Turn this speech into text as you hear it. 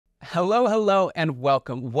Hello, hello, and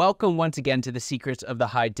welcome. Welcome once again to the Secrets of the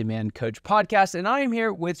High Demand Coach podcast. And I am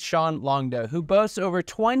here with Sean Languedoc, who boasts over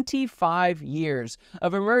 25 years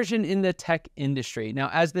of immersion in the tech industry.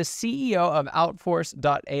 Now, as the CEO of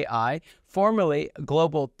Outforce.ai, formerly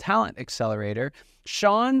Global Talent Accelerator,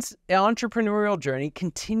 Sean's entrepreneurial journey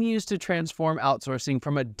continues to transform outsourcing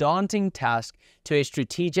from a daunting task to a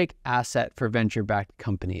strategic asset for venture-backed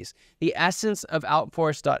companies. The essence of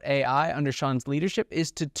Outforce.ai under Sean's leadership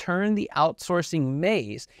is to turn the outsourcing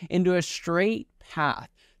maze into a straight path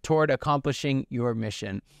toward accomplishing your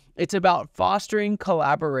mission. It's about fostering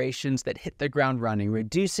collaborations that hit the ground running,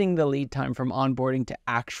 reducing the lead time from onboarding to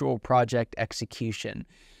actual project execution.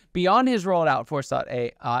 Beyond his role at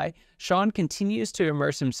Outforce.ai, Sean continues to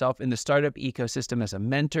immerse himself in the startup ecosystem as a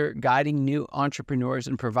mentor, guiding new entrepreneurs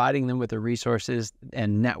and providing them with the resources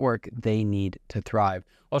and network they need to thrive.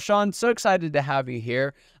 Well, Sean, so excited to have you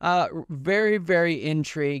here. Very, very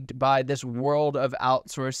intrigued by this world of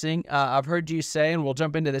outsourcing. I've heard you say, and we'll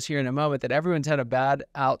jump into this here in a moment, that everyone's had a bad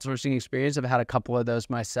outsourcing experience. I've had a couple of those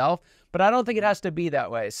myself, but I don't think it has to be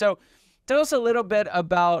that way. So tell us a little bit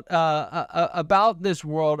about this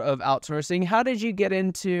world of outsourcing. How did you get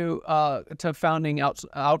into to founding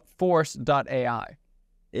Outforce.ai?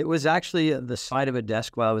 It was actually the side of a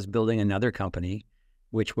desk while I was building another company,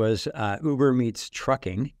 which was Uber meets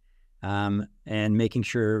trucking, and making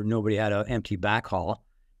sure nobody had an empty backhaul.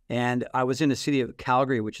 And I was in the city of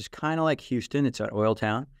Calgary, which is kind of like Houston. It's an oil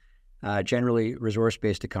town, generally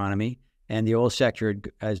resource-based economy. And the oil sector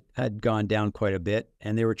had gone down quite a bit,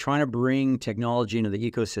 and they were trying to bring technology into the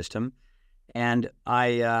ecosystem. And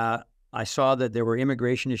I saw that there were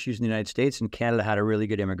immigration issues in the United States, and Canada had a really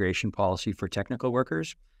good immigration policy for technical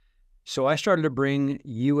workers. So I started to bring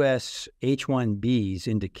U.S. H-1Bs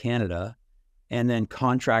into Canada and then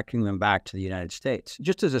contracting them back to the United States,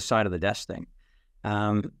 just as a side of the desk thing.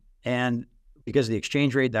 And because of the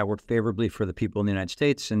exchange rate, that worked favorably for the people in the United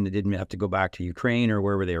States, and they didn't have to go back to Ukraine or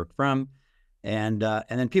wherever they were from. And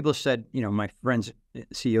then people said, my friends,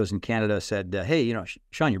 CEOs in Canada said, hey,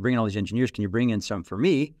 Sean, you're bringing all these engineers. Can you bring in some for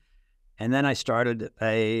me? And then I said,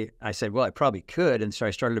 well, I probably could. And so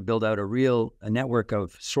I started to build out a network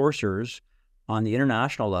of sourcers on the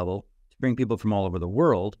international level to bring people from all over the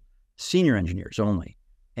world, senior engineers only.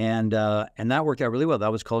 And that worked out really well.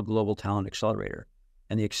 That was called Global Talent Accelerator.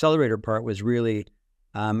 And the accelerator part was really,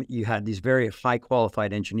 you had these very high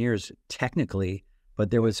qualified engineers technically, but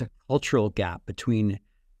there was a cultural gap between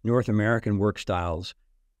North American work styles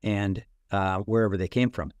and wherever they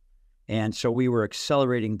came from. And so we were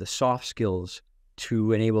accelerating the soft skills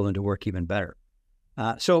to enable them to work even better.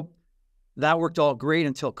 So that worked all great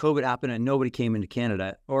until COVID happened and nobody came into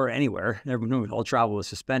Canada or anywhere. All travel was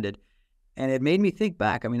suspended. And it made me think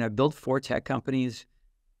back. I mean, I built 4 tech companies.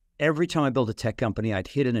 Every time I built a tech company, I'd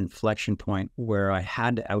hit an inflection point where I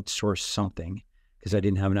had to outsource something because I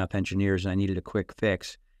didn't have enough engineers and I needed a quick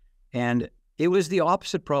fix. And it was the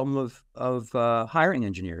opposite problem of hiring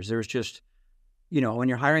engineers. There's just, when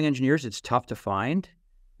you're hiring engineers, it's tough to find.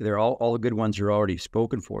 They're all the good ones are already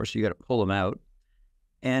spoken for, so you got to pull them out.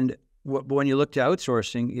 And but when you look to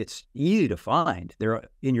outsourcing, it's easy to find. They're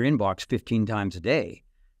in your inbox 15 times a day.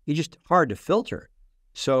 It's just hard to filter.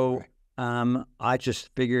 So I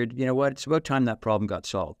just figured, it's about time that problem got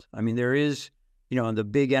solved. I mean, there is, on the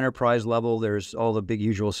big enterprise level, there's all the big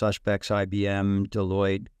usual suspects, IBM,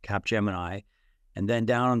 Deloitte, Capgemini. And then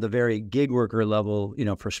down on the very gig worker level,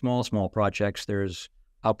 for small projects, there's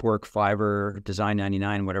Upwork, Fiverr, Design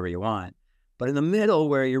 99, whatever you want. But in the middle,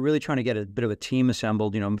 where you're really trying to get a bit of a team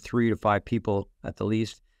assembled, 3 to 5 people at the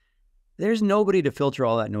least, there's nobody to filter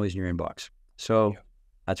all that noise in your inbox. So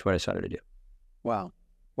that's what I decided to do. Wow.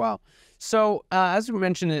 So as we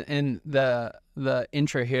mentioned in the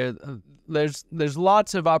intro here, there's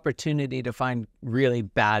lots of opportunity to find really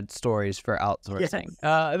bad stories for outsourcing.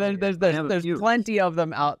 Yes. There's plenty of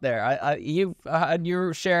them out there. You've had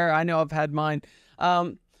your share. I know I've had mine.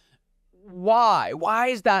 Why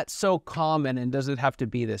is that so common, and does it have to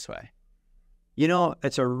be this way?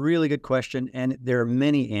 It's a really good question, and there are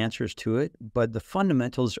many answers to it, but the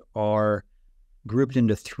fundamentals are grouped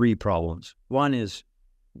into 3 problems. One is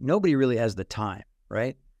nobody really has the time,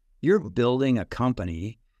 right? You're building a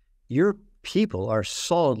company, your people are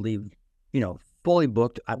solidly, fully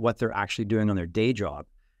booked at what they're actually doing on their day job.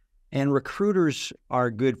 And recruiters are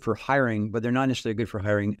good for hiring, but they're not necessarily good for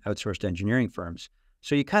hiring outsourced engineering firms.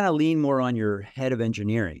 So you kind of lean more on your head of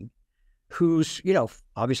engineering, who's,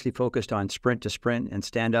 obviously focused on sprint to sprint and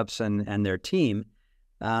stand-ups and their team,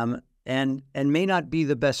 and may not be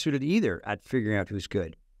the best suited either at figuring out who's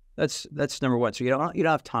good. That's number one. So you don't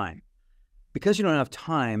have time. Because you don't have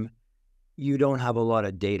time, you don't have a lot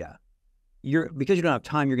of data. Because you don't have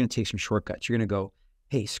time, you're going to take some shortcuts. You're going to go,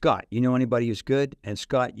 hey, Scott, you know anybody who's good? And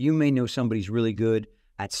Scott, you may know somebody who's really good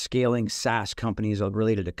at scaling SaaS companies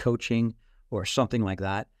related to coaching or something like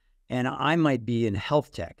that. And I might be in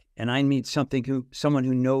health tech, and I need someone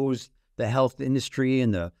who knows the health industry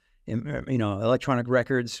and the electronic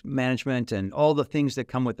records management and all the things that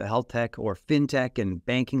come with the health tech or fintech and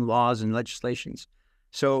banking laws and legislations.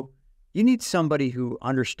 So you need somebody who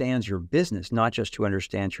understands your business, not just who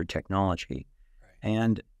understands your technology.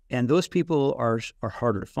 Right. And those people are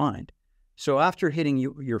harder to find. So after hitting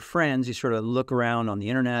your friends, you sort of look around on the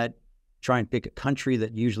internet, try and pick a country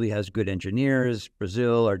that usually has good engineers,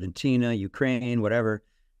 Brazil, Argentina, Ukraine, whatever.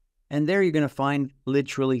 And there you're going to find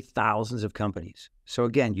literally thousands of companies. So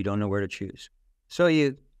again, you don't know where to choose. So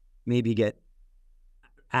you maybe get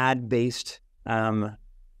ad-based,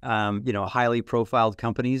 highly profiled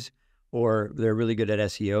companies, or they're really good at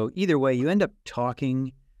SEO. Either way, you end up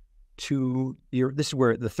talking to this is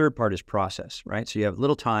where the third part is process, right? So you have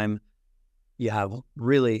little time, you have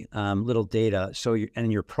really little data. So in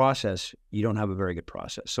your process, you don't have a very good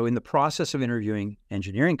process. So in the process of interviewing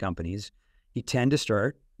engineering companies, you tend to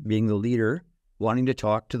start being the leader, wanting to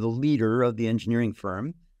talk to the leader of the engineering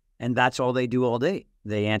firm. And that's all they do all day.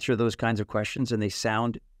 They answer those kinds of questions and they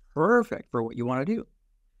sound perfect for what you want to do.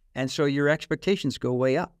 And so your expectations go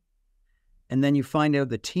way up. And then you find out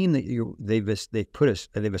the team that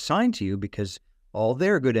they've assigned to you, because all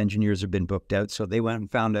their good engineers have been booked out. So they went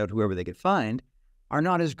and found out whoever they could find are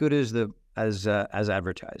not as good as as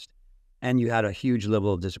advertised. And you had a huge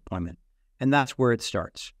level of disappointment. And that's where it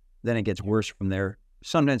starts. Then it gets worse from there.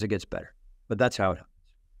 Sometimes it gets better, but that's how it happens.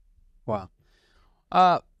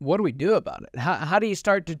 Wow. What do we do about it? How do you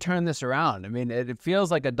start to turn this around? I mean, it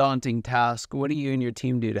feels like a daunting task. What do you and your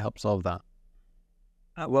team do to help solve that?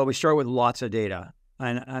 Well, we start with lots of data,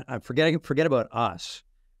 and I forget about us.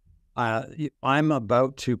 I'm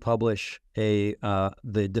about to publish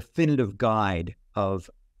the definitive guide of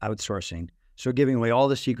outsourcing. So giving away all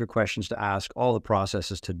the secret questions to ask, all the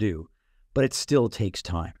processes to do, but it still takes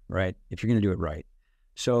time, right? If you're going to do it right.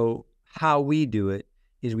 So how we do it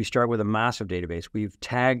is we start with a massive database. We've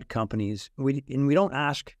tagged companies. We don't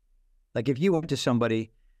ask, like if you went to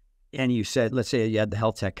somebody and you said, let's say you had the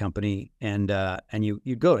health tech company, and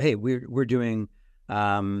you go, hey, we're doing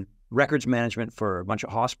records management for a bunch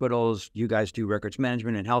of hospitals. You guys do records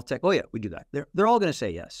management and health tech. Oh yeah, we do that. They're all going to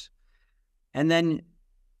say yes. And then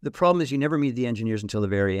the problem is you never meet the engineers until the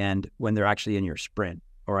very end when they're actually in your sprint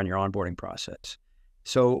or on your onboarding process.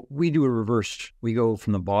 So we do a reverse. We go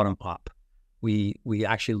from the bottom up. We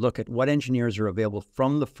actually look at what engineers are available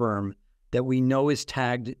from the firm that we know is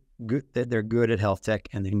tagged good, that they're good at health tech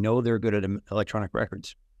and they know they're good at electronic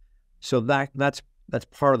records. So that's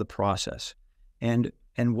part of the process. And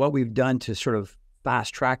what we've done to sort of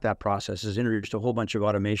fast track that process is introduced a whole bunch of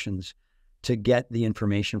automations to get the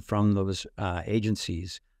information from those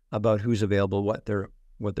agencies about who's available, what their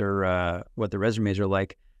resumes are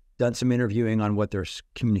like, done some interviewing on what their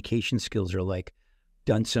communication skills are like,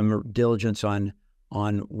 done some diligence on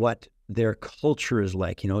what their culture is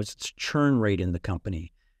like. It's churn rate in the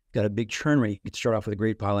company. Got a big churn rate. You could start off with a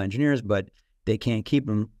great pile of engineers, but they can't keep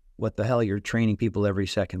them. What the hell? You're training people every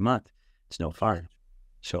second month. It's no fun.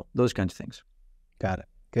 So those kinds of things. Got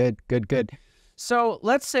it. Good. So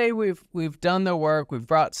let's say we've done the work, we've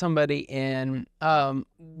brought somebody in.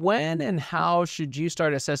 When and how should you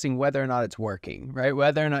start assessing whether or not it's working, right?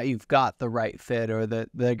 Whether or not you've got the right fit or that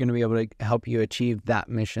they're going to be able to help you achieve that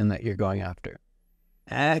mission that you're going after?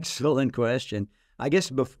 Excellent question. I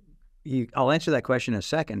guess I'll answer that question in a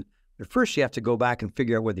second. But first, you have to go back and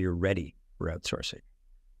figure out whether you're ready for outsourcing.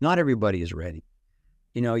 Not everybody is ready.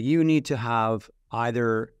 You need to have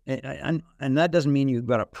either, and that doesn't mean you've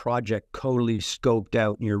got a project totally scoped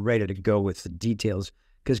out and you're ready to go with the details,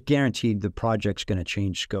 because guaranteed the project's going to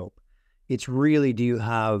change scope. It's really, do you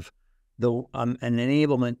have an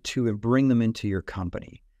enablement to bring them into your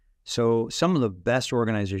company? So some of the best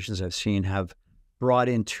organizations I've seen have brought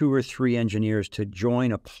in 2 or 3 engineers to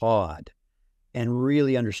join a pod and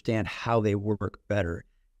really understand how they work better.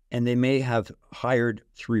 And they may have hired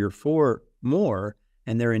 3 or 4 more,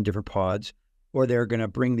 and they're in different pods, or they're going to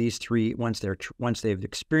bring these 3 once they've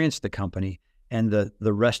experienced the company, and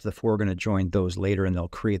the rest of the 4 are going to join those later, and they'll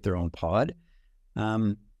create their own pod.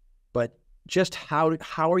 But just how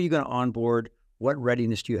are you going to onboard? What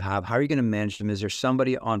readiness do you have? How are you going to manage them? Is there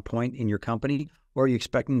somebody on point in your company, or are you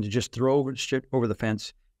expecting to just throw shit over the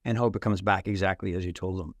fence and hope it comes back exactly as you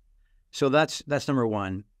told them? So that's number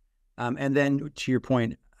one. And then to your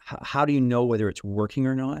point, how do you know whether it's working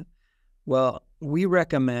or not? Well, we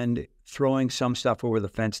recommend throwing some stuff over the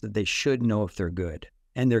fence that they should know if they're good,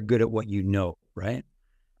 and they're good at what you know, right?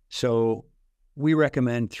 So we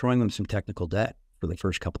recommend throwing them some technical debt for the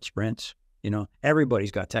first couple sprints.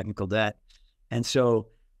 Everybody's got technical debt. And so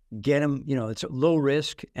get them, it's low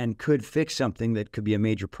risk and could fix something that could be a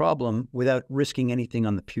major problem without risking anything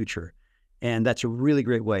on the future. And that's a really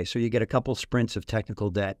great way. So you get a couple sprints of technical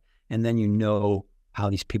debt, and then you know how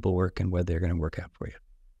these people work and whether they're going to work out for you.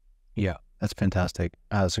 Yeah, that's fantastic.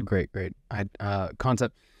 That's a great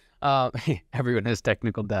concept. Everyone has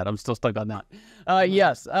technical debt. I'm still stuck on that.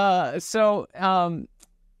 Yes. So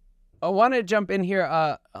I want to jump in here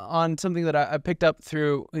on something that I picked up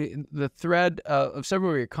through the thread of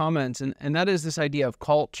several of your comments, and that is this idea of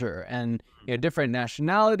culture and different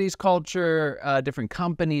nationalities' culture, different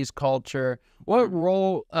companies' culture. What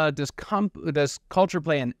role does culture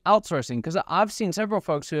play in outsourcing? Because I've seen several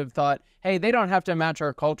folks who have thought, hey, they don't have to match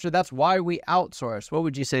our culture. That's why we outsource. What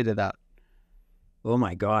would you say to that? Oh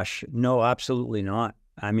my gosh. No, absolutely not.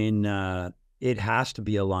 I mean, it has to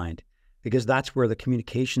be aligned, because that's where the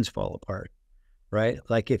communications fall apart, right?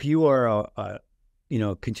 Like if you are a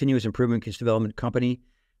continuous improvement, continuous development company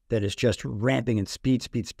that is just ramping in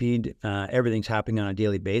speed, everything's happening on a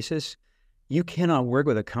daily basis, you cannot work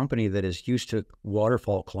with a company that is used to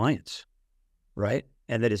waterfall clients, right?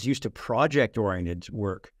 And that is used to project-oriented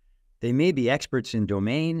work. They may be experts in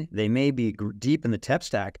domain, they may be deep in the tech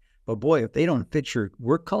stack, but boy, if they don't fit your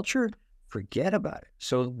work culture, forget about it.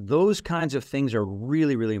 So those kinds of things are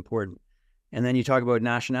really, really important. And then you talk about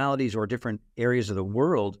nationalities or different areas of the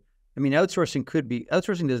world. I mean,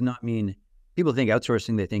 outsourcing does not mean, people think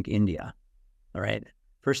outsourcing, they think India, all right?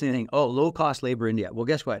 First thing they think, oh, low-cost labor India. Well,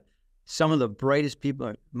 guess what? Some of the brightest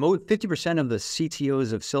people, 50% of the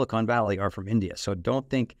CTOs of Silicon Valley are from India. So don't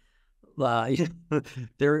think,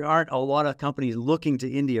 there aren't a lot of companies looking to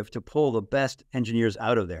India to pull the best engineers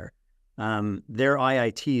out of there. Their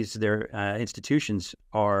IITs, their institutions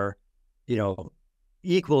are,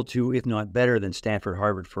 equal to, if not better than Stanford,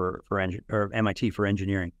 Harvard or MIT for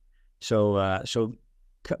engineering. So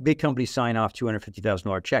big companies sign off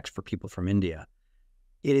 $250,000 checks for people from India.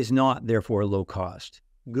 It is not therefore low cost.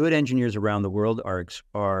 Good engineers around the world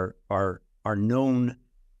are known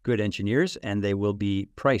good engineers, and they will be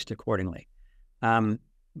priced accordingly.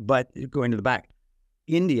 But going to the back,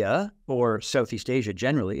 India or Southeast Asia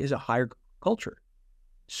generally is a higher culture.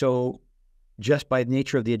 So just by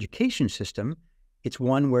nature of the education system, it's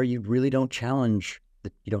one where you really don't challenge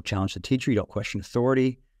the teacher, you don't question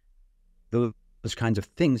authority. Those kinds of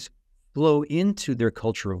things flow into their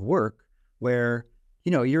culture of work, where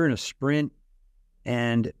you're in a sprint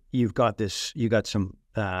and you've got a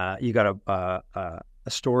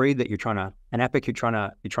story that an epic you're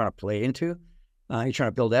trying to play into, you're trying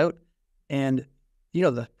to build out, and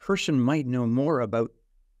the person might know more about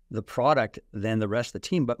the product than the rest of the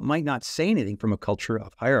team, but might not say anything from a culture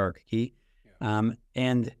of hierarchy.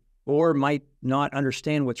 Or might not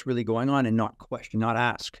understand what's really going on and not question, not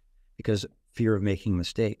ask, because fear of making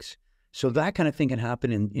mistakes. So that kind of thing can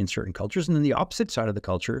happen in certain cultures. And then the opposite side of the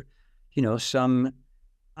culture, some,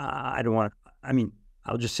 I'll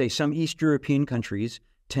just say some East European countries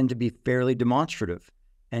tend to be fairly demonstrative.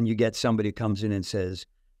 And you get somebody who comes in and says,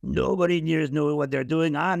 nobody near us knows what they're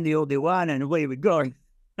doing. I'm the only one, and away we're going.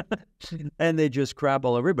 And they just crap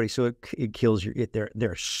all over everybody. So it kills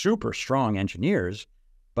they're super strong engineers,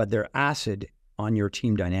 but they're acid on your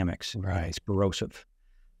team dynamics. Right. It's corrosive.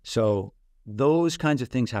 So those kinds of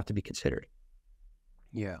things have to be considered.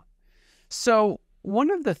 Yeah. So one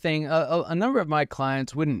of the things, a number of my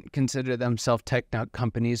clients wouldn't consider themselves tech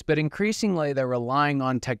companies, but increasingly they're relying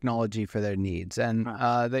on technology for their needs. And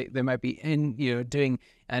they might be doing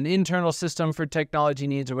an internal system for technology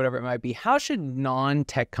needs or whatever it might be. How should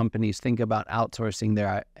non-tech companies think about outsourcing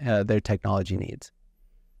their technology needs?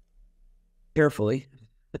 Carefully.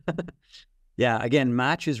 Yeah, again,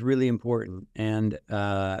 match is really important. And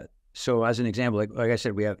so as an example, like I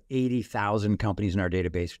said, we have 80,000 companies in our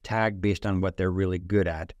database tagged based on what they're really good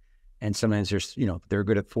at. And sometimes they're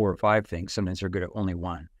good at 4 or 5 things. Sometimes they're good at only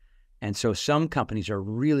one. And so some companies are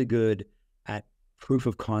really good at proof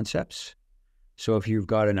of concepts. So if you've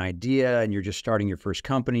got an idea and you're just starting your first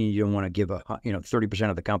company, you don't want to give 30%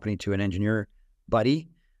 of the company to an engineer buddy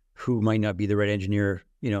who might not be the right engineer,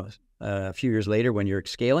 a few years later when you're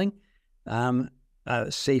scaling.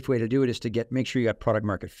 A safe way to do it is to make sure you got product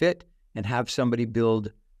market fit and have somebody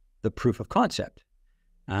build the proof of concept.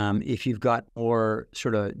 If you've got more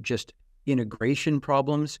sort of just integration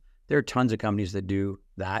problems, there are tons of companies that do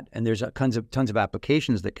that, and there's tons of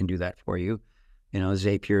applications that can do that for you.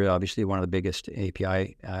 Zapier, obviously one of the biggest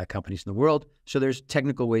API companies in the world. So there's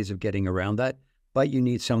technical ways of getting around that. but you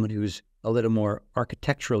need someone who's a little more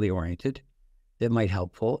architecturally oriented that might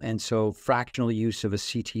helpful. And so fractional use of a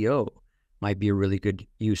CTO might be a really good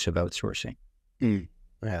use of outsourcing. Yeah,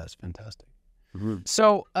 that's fantastic.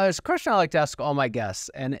 So it's a question I like to ask all my guests,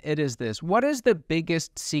 and it is this. What is the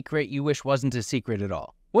biggest secret you wish wasn't a secret at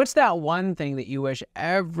all? What's that one thing that you wish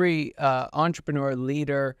every entrepreneur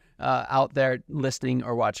leader out there listening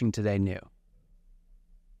or watching today knew?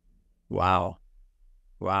 Wow.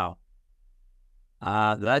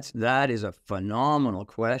 That is a phenomenal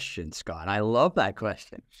question, Scott. I love that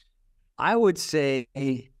question. I would say,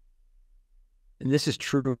 and this is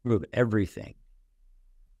true of everything,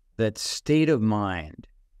 that state of mind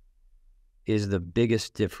is the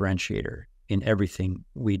biggest differentiator in everything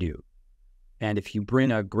we do. And if you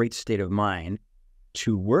bring a great state of mind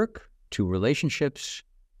to work, to relationships,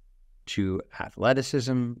 to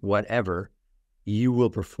athleticism, whatever, you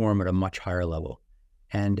will perform at a much higher level.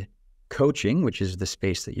 And coaching, which is the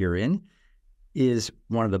space that you're in, is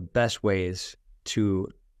one of the best ways to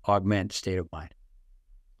augment state of mind.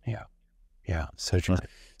 Yeah, so true.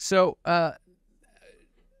 So,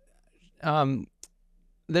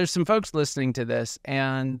 there's some folks listening to this,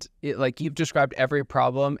 and like you've described every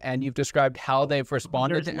problem, and you've described how they've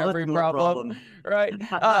responded to every problem, right?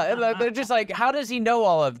 They're just like, how does he know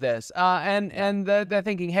all of this? And they're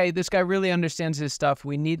thinking, hey, this guy really understands his stuff.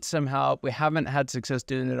 We need some help. We haven't had success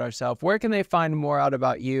doing it ourselves. Where can they find more out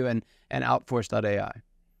about you and Outforce.ai?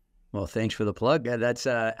 Well, thanks for the plug. That's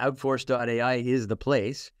Outforce.ai is the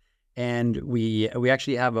place, and we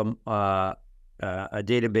actually have a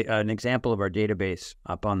database, an example of our database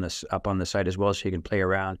up on the site as well, so you can play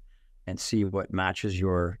around and see what matches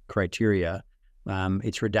your criteria.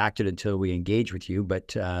 It's redacted until we engage with you,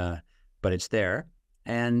 but it's there.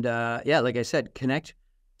 And like I said, connect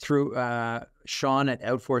through Sean at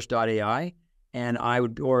Outforce.ai, and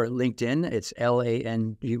or LinkedIn. It's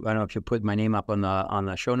LANG. I don't know if you put my name up on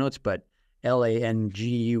the show notes, but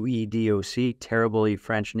LANGUEDOC, terribly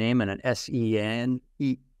French name, and an SEAN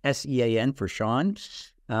for Sean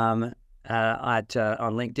on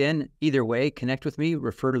LinkedIn. Either way, connect with me,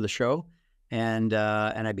 refer to the show, and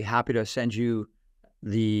I'd be happy to send you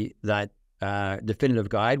that definitive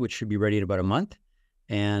guide, which should be ready in about a month,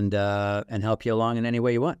 and help you along in any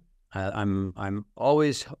way you want. I'm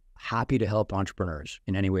always happy to help entrepreneurs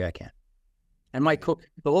in any way I can. And the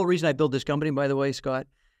whole reason I built this company, by the way, Scott,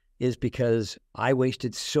 is because I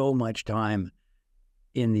wasted so much time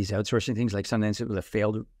in these outsourcing things. Like sometimes it was a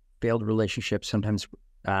failed relationship, sometimes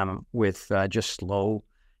with just slow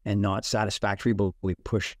and not satisfactory, but we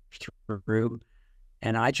push through.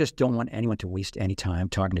 And I just don't want anyone to waste any time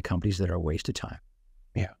talking to companies that are a waste of time.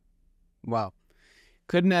 Yeah. Wow.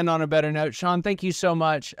 Couldn't end on a better note. Sean, thank you so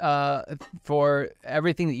much for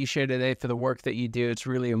everything that you shared today, for the work that you do. It's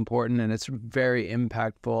really important and it's very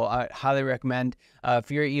impactful. I highly recommend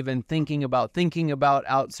if you're even thinking about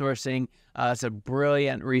outsourcing, it's a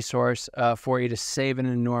brilliant resource for you to save an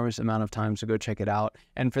enormous amount of time. So go check it out.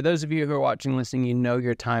 And for those of you who are watching, listening, you know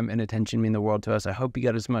your time and attention mean the world to us. I hope you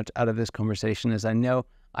got as much out of this conversation as I know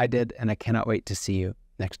I did, and I cannot wait to see you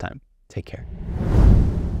next time. Take care.